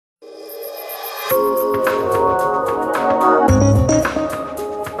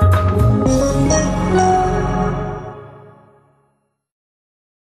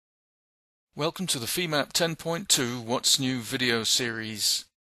Welcome to the FEMAP 10.2 What's New video series.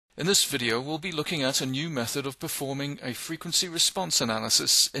 In this video we'll be looking at a new method of performing a frequency response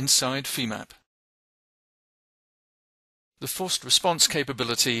analysis inside FEMAP. The forced response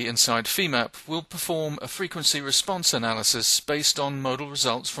capability inside FEMAP will perform a frequency response analysis based on modal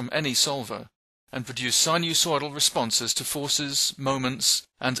results from any solver and produce sinusoidal responses to forces, moments,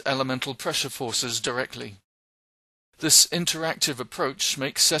 and elemental pressure forces directly. This interactive approach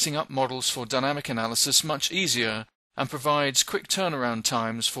makes setting up models for dynamic analysis much easier and provides quick turnaround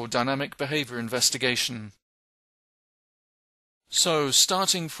times for dynamic behavior investigation. So,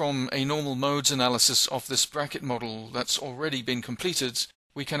 starting from a normal modes analysis of this bracket model that's already been completed,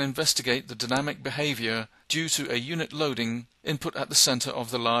 we can investigate the dynamic behavior due to a unit loading input at the center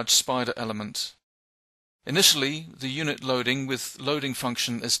of the large spider element. Initially, the unit loading with loading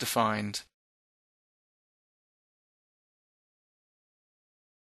function is defined.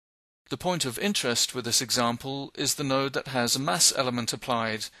 The point of interest with this example is the node that has a mass element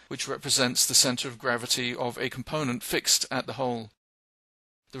applied, which represents the center of gravity of a component fixed at the hole.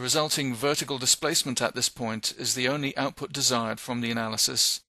 The resulting vertical displacement at this point is the only output desired from the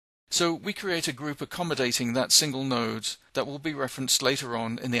analysis. So we create a group accommodating that single node that will be referenced later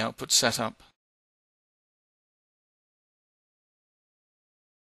on in the output setup.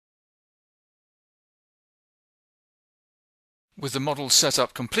 With the model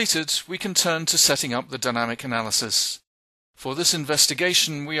setup completed, we can turn to setting up the dynamic analysis. For this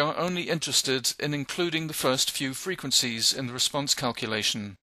investigation, we are only interested in including the first few frequencies in the response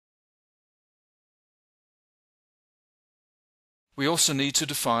calculation. We also need to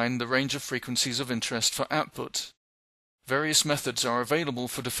define the range of frequencies of interest for output. Various methods are available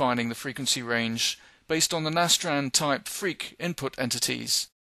for defining the frequency range based on the Nastran type freq input entities,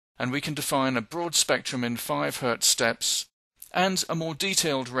 and we can define a broad spectrum in 5 Hz steps, and a more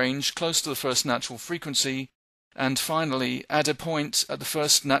detailed range close to the first natural frequency, and finally add a point at the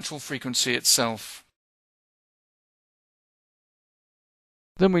first natural frequency itself.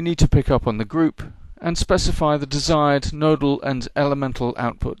 Then we need to pick up on the group and specify the desired nodal and elemental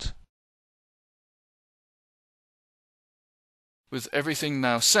output. With everything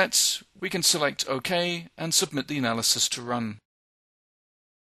now set, we can select OK and submit the analysis to run.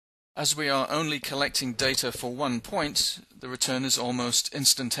 As we are only collecting data for one point, the return is almost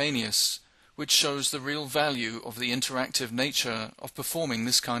instantaneous, which shows the real value of the interactive nature of performing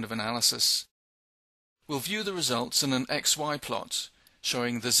this kind of analysis. We'll view the results in an XY plot,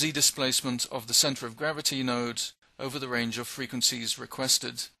 showing the Z displacement of the center of gravity node over the range of frequencies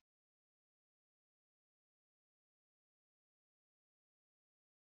requested.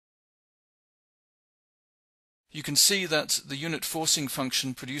 You can see that the unit forcing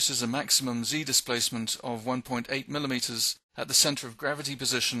function produces a maximum Z displacement of 1.8 mm at the center of gravity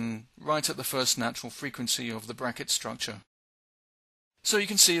position right at the first natural frequency of the bracket structure. So you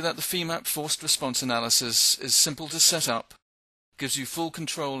can see that the FEMAP forced response analysis is simple to set up, gives you full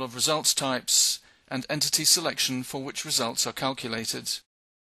control of results types and entity selection for which results are calculated.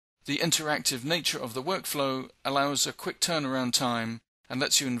 The interactive nature of the workflow allows a quick turnaround time and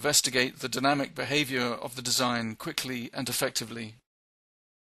lets you investigate the dynamic behavior of the design quickly and effectively.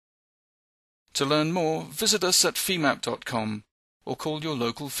 To learn more, visit us at femap.com or call your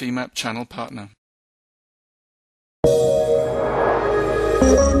local FEMAP channel partner.